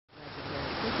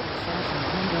Sachin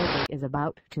Tendulkar is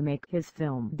about to make his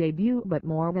film debut, but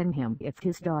more than him, it's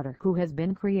his daughter who has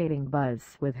been creating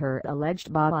buzz with her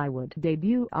alleged Bollywood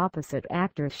debut opposite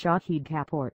actor Shahid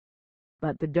Kapoor.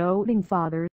 But the doting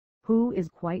father, who is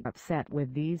quite upset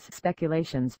with these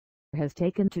speculations, has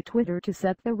taken to Twitter to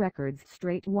set the records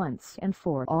straight once and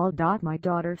for all. My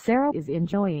daughter Sarah is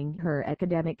enjoying her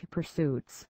academic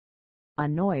pursuits.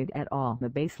 Annoyed at all the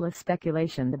baseless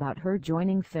speculation about her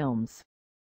joining films.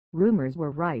 Rumors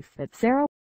were rife that Sarah,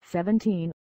 17,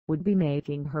 would be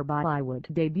making her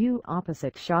Bollywood debut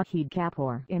opposite Shahid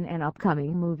Kapoor in an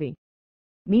upcoming movie.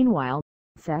 Meanwhile,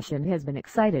 Sachin has been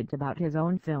excited about his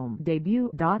own film debut.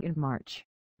 In March,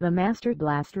 the Master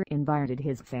Blaster invited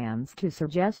his fans to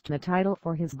suggest the title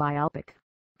for his biopic,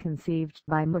 conceived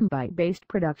by Mumbai-based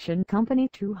production company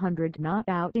 200 Not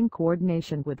Out in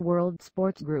coordination with World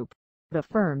Sports Group, the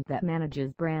firm that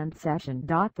manages brand Sachin.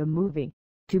 The movie,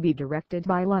 to be directed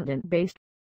by London-based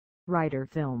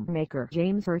writer-filmmaker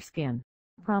James Erskine,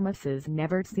 promises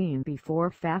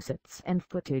never-seen-before facets and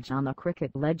footage on the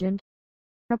cricket legend.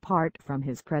 Apart from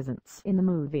his presence in the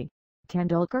movie,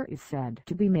 Tendulkar is said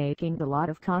to be making a lot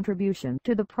of contribution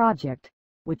to the project,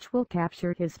 which will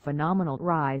capture his phenomenal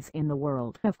rise in the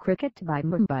world of cricket by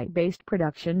Mumbai-based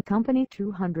production company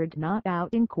 200 Not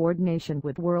Out in coordination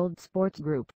with World Sports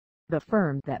Group, the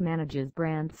firm that manages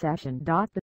brand Sachin.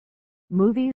 The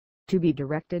movie, to be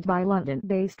directed by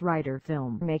London-based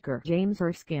writer-filmmaker James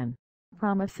Erskine,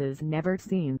 promises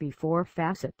never-seen-before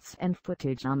facets and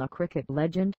footage on the cricket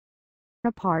legend.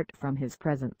 Apart from his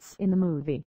presence in the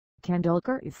movie,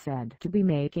 Tendulkar is said to be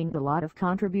making a lot of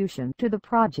contribution to the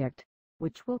project,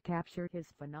 which will capture his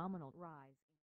phenomenal rise.